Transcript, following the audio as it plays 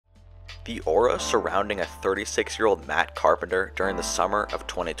The aura surrounding a 36-year-old Matt Carpenter during the summer of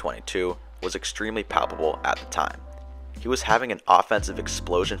 2022 was extremely palpable at the time. He was having an offensive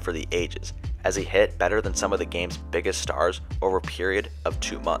explosion for the ages as he hit better than some of the game's biggest stars over a period of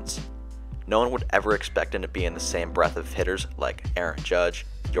 2 months. No one would ever expect him to be in the same breath of hitters like Aaron Judge,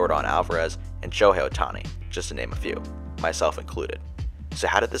 Yordan Alvarez, and Shohei Ohtani, just to name a few, myself included. So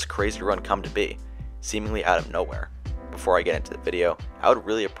how did this crazy run come to be, seemingly out of nowhere? Before I get into the video, I would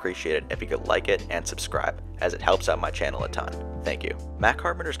really appreciate it if you could like it and subscribe, as it helps out my channel a ton. Thank you. Matt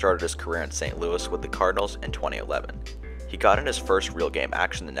Carpenter started his career in St. Louis with the Cardinals in 2011. He got in his first real game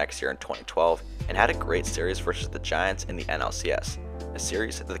action the next year in 2012 and had a great series versus the Giants in the NLCS, a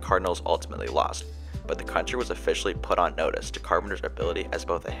series that the Cardinals ultimately lost, but the country was officially put on notice to Carpenter's ability as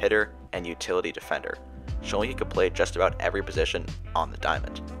both a hitter and utility defender, showing he could play just about every position on the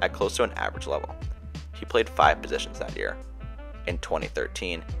diamond at close to an average level. He played 5 positions that year. In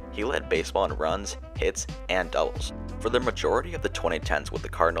 2013, he led baseball in runs, hits, and doubles. For the majority of the 2010s with the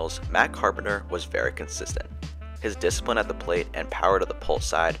Cardinals, Matt Carpenter was very consistent. His discipline at the plate and power to the pull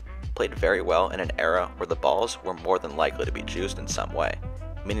side played very well in an era where the balls were more than likely to be juiced in some way,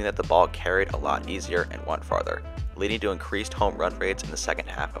 meaning that the ball carried a lot easier and went farther, leading to increased home run rates in the second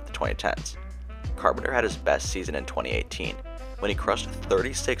half of the 2010s. Carpenter had his best season in 2018, when he crushed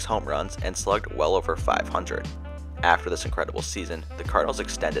 36 home runs and slugged well over 500. After this incredible season, the Cardinals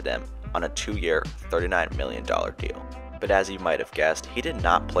extended him on a 2-year, $39 million deal. But as you might have guessed, he did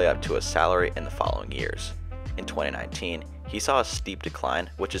not play up to his salary in the following years. In 2019, he saw a steep decline,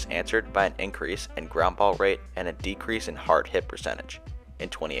 which is answered by an increase in ground ball rate and a decrease in hard hit percentage. In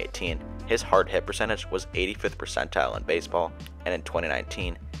 2018, his hard hit percentage was 85th percentile in baseball, and in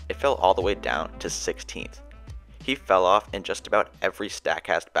 2019, it fell all the way down to 16th. He fell off in just about every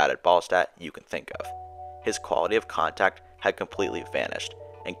StatCast batted ball stat you can think of. His quality of contact had completely vanished,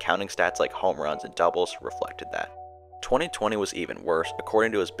 and counting stats like home runs and doubles reflected that. 2020 was even worse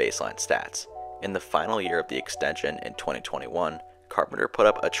according to his baseline stats. In the final year of the extension in 2021, Carpenter put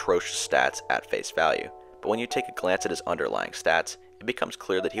up atrocious stats at face value, but when you take a glance at his underlying stats, it becomes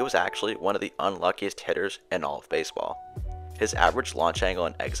clear that he was actually one of the unluckiest hitters in all of baseball. His average launch angle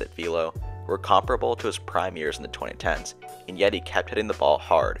and exit velo were comparable to his prime years in the 2010s, and yet he kept hitting the ball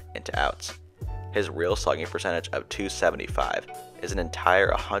hard into outs. His real slugging percentage of .275 is an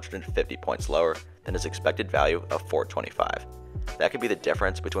entire 150 points lower than his expected value of .425. That could be the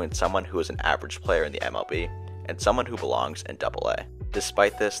difference between someone who is an average player in the MLB and someone who belongs in AA.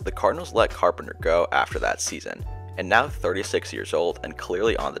 Despite this, the Cardinals let Carpenter go after that season, and now 36 years old and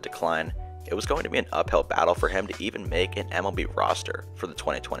clearly on the decline, it was going to be an uphill battle for him to even make an MLB roster for the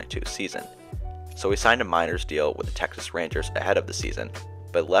 2022 season. So he signed a minors deal with the Texas Rangers ahead of the season,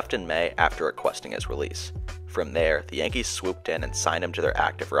 but left in May after requesting his release. From there, the Yankees swooped in and signed him to their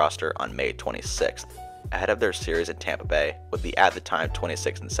active roster on May 26th, ahead of their series in Tampa Bay with the at the time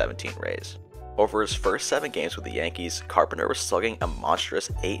 26-17 Rays. Over his first 7 games with the Yankees, Carpenter was slugging a monstrous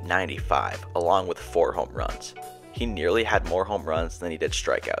 .895 along with 4 home runs. He nearly had more home runs than he did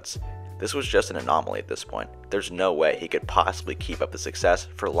strikeouts. This was just an anomaly at this point. There's no way he could possibly keep up the success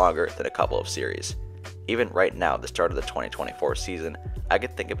for longer than a couple of series. Even right now at the start of the 2024 season, I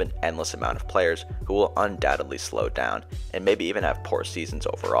could think of an endless amount of players who will undoubtedly slow down and maybe even have poor seasons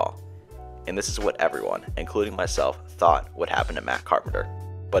overall. And this is what everyone, including myself, thought would happen to Matt Carpenter.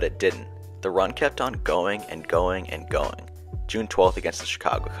 But it didn't. The run kept on going and going and going. June 12th against the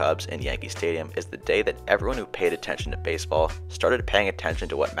Chicago Cubs in Yankee Stadium is the day that everyone who paid attention to baseball started paying attention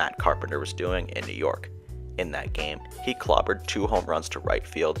to what Matt Carpenter was doing in New York. In that game, he clobbered 2 home runs to right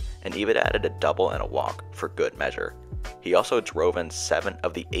field and even added a double and a walk for good measure. He also drove in 7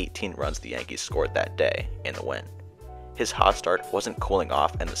 of the 18 runs the Yankees scored that day in the win. His hot start wasn't cooling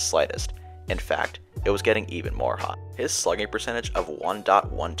off in the slightest. In fact, it was getting even more hot. His slugging percentage of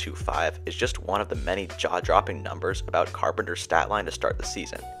 .125 is just one of the many jaw-dropping numbers about Carpenter's stat line to start the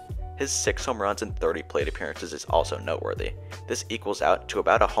season. His 6 home runs and 30 plate appearances is also noteworthy. This equals out to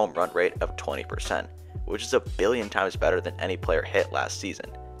about a home run rate of 20%, which is a billion times better than any player hit last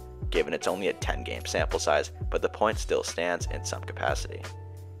season, given it's only a 10-game sample size, but the point still stands in some capacity.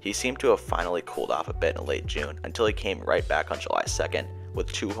 He seemed to have finally cooled off a bit in late June until he came right back on July 2nd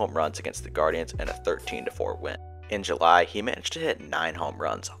with 2 home runs against the Guardians and a 13-4 win. In July, he managed to hit 9 home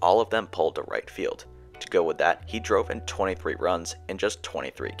runs, all of them pulled to right field. To go with that, he drove in 23 runs in just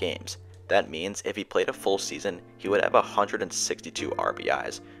 23 games. That means if he played a full season, he would have 162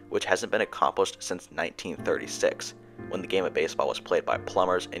 RBIs, which hasn't been accomplished since 1936, when the game of baseball was played by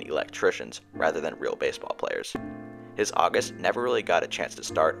plumbers and electricians rather than real baseball players. His August never really got a chance to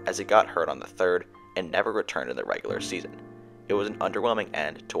start as he got hurt on the 3rd and never returned in the regular season. it was an underwhelming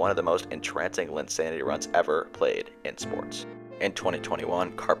end to one of the most entrancing Linsanity runs ever played in sports. In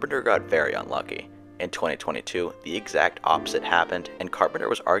 2021, Carpenter got very unlucky. In 2022, the exact opposite happened, and Carpenter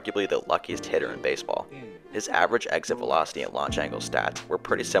was arguably the luckiest hitter in baseball. His average exit velocity and launch angle stats were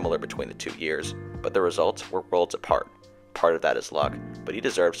pretty similar between the 2 years, but the results were worlds apart. Part of that is luck, but he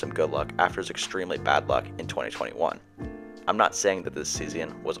deserved some good luck after his extremely bad luck in 2021. I'm not saying that this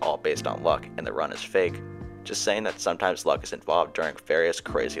season was all based on luck and the run is fake, just saying that sometimes luck is involved during various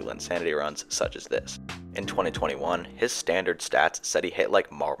crazy Linsanity runs such as this. In 2021, his standard stats said he hit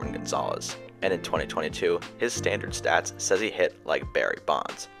like Marwin Gonzalez, and in 2022, his standard stats says he hit like Barry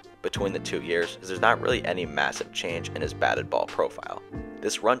Bonds. Between the 2 years, there's not really any massive change in his batted ball profile.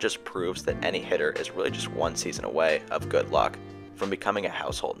 This run just proves that any hitter is really just one season away of good luck from becoming a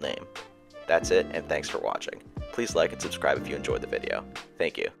household name. That's it, and thanks for watching. Please like and subscribe if you enjoyed the video.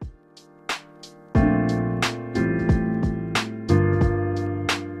 Thank you.